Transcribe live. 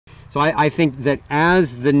So I think that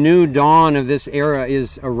as the new dawn of this era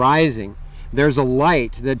is arising, there's a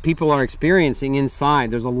light that people are experiencing inside.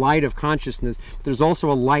 There's a light of consciousness. There's also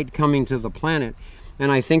a light coming to the planet. And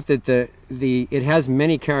I think that it has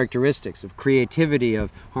many characteristics of creativity,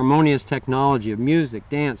 of harmonious technology, of music,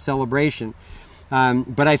 dance, celebration.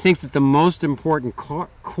 But I think that the most important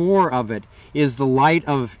core of it is the light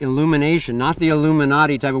of illumination, not the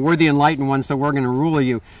Illuminati type of, we're the enlightened ones, so we're going to rule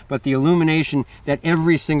you, but the illumination that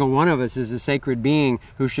every single one of us is a sacred being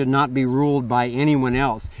who should not be ruled by anyone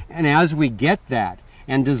else. And as we get that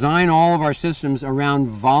and design all of our systems around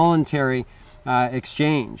voluntary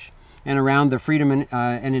exchange and around the freedom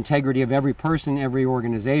and integrity of every person, every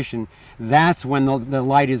organization, that's when the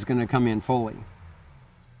light is going to come in fully.